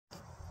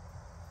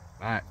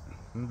Alright,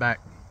 I'm back.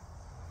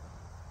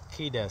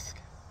 Key disc.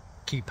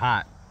 Key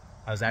pot.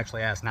 I was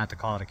actually asked not to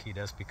call it a key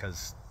disc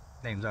because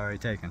name's already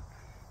taken.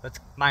 That's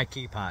my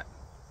key pot.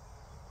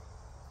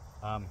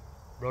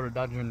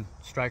 Rhododendron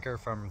striker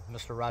from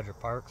Mr. Roger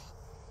Parks.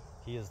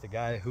 He is the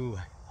guy who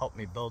helped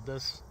me build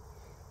this.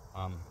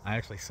 I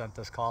actually sent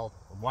this call,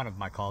 one of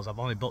my calls. I've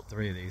only built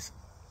 3 of these.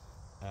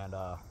 And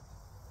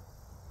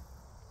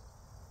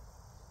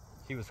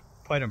he was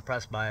quite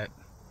impressed by it.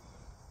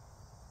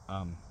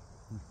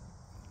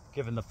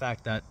 Given the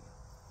fact that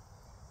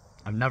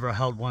I've never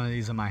held one of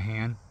these in my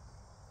hand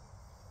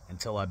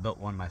until I built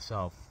one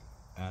myself.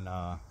 And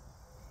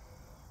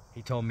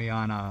he told me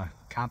on a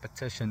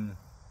competition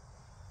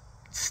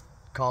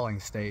calling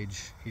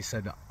stage, he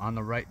said on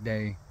the right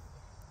day,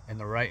 in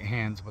the right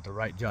hands with the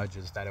right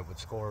judges, that it would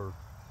score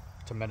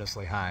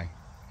tremendously high.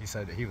 He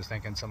said he was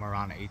thinking somewhere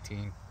around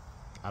 18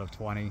 out of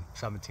 20,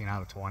 17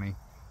 out of 20.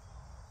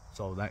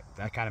 So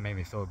that kind of made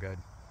me feel good.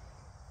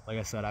 Like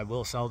I said, I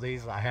will sell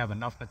these. I have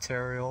enough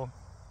material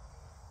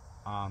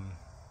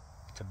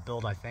to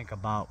build, I think,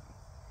 about,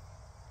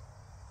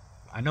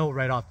 I know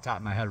right off the top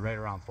of my head, right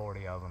around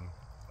 40 of them.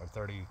 Or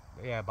 30,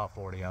 yeah, about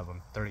 40 of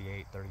them.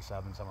 38,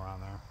 37, somewhere around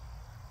there.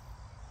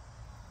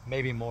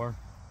 Maybe more.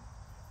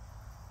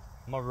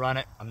 I'm going to run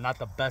it. I'm not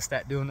the best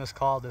at doing this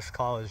call. This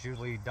call is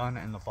usually done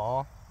in the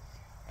fall.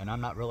 And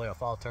I'm not really a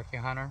fall turkey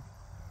hunter.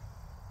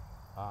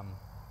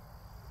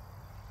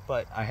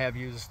 But I have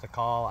used the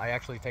call. I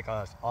actually take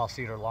a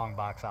all-cedar long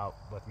box out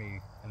with me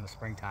in the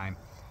springtime,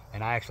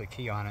 and I actually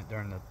key on it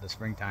during the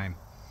springtime,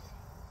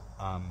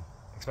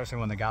 especially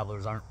when the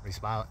gobblers aren't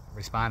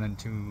responding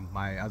to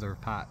my other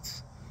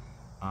pots.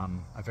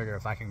 I figure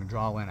if I can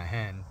draw in a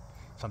hen,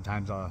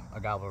 sometimes a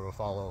gobbler will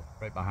follow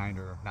right behind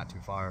her, not too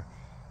far,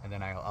 and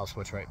then I'll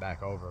switch right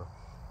back over.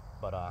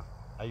 But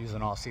I use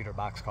an all-cedar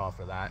box call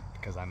for that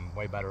because I'm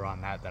way better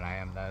on that than I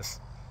am this.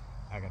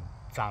 I can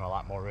sound a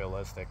lot more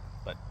realistic,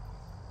 but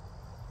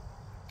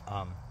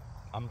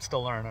I'm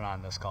still learning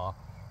on this call.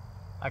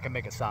 I can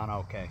make it sound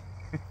okay.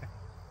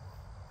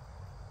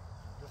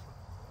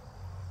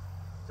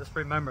 Just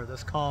remember,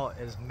 this call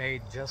is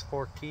made just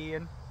for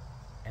keying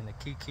and the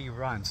key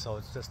run. So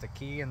it's just a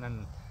key and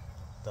then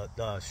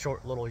the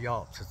short little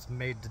yelps. It's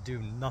made to do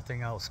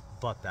nothing else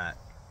but that.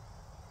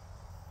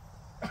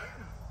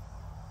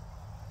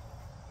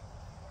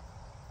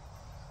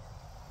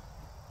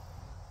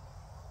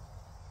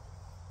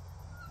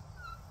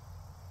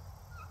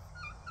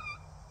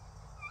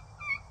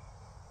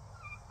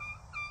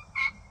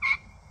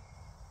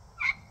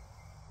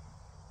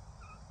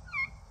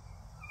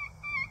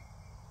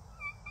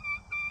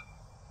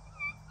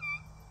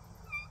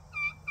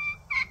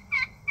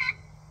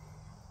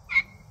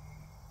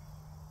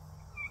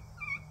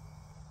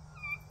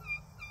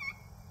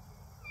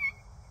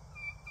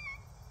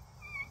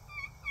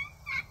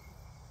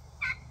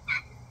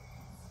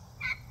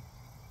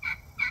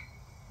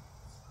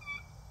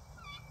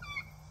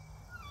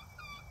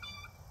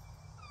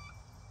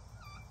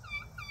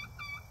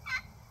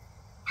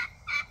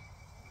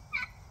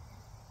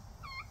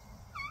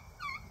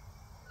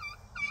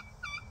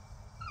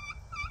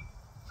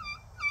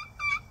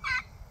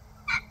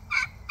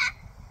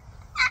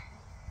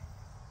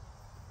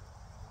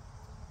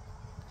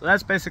 So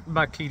that's basically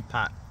my keyed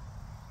pot.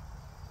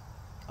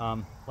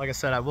 Like I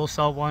said, I will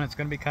sell one. It's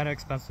going to be kind of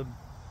expensive.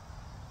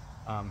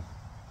 If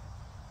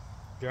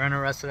you're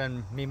interested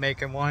in me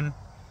making one,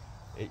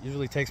 it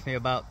usually takes me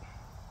about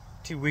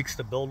 2 weeks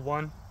to build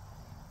one.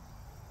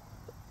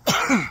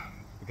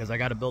 Because I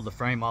got to build the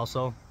frame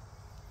also.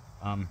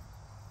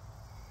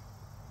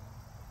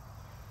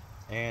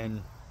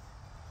 And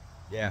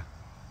yeah,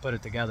 put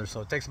it together.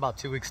 So it takes about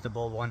 2 weeks to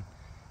build one.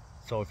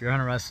 So if you're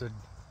interested,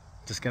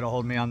 just get a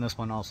hold of me on this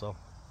one also.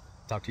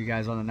 Talk to you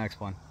guys on the next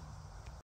one.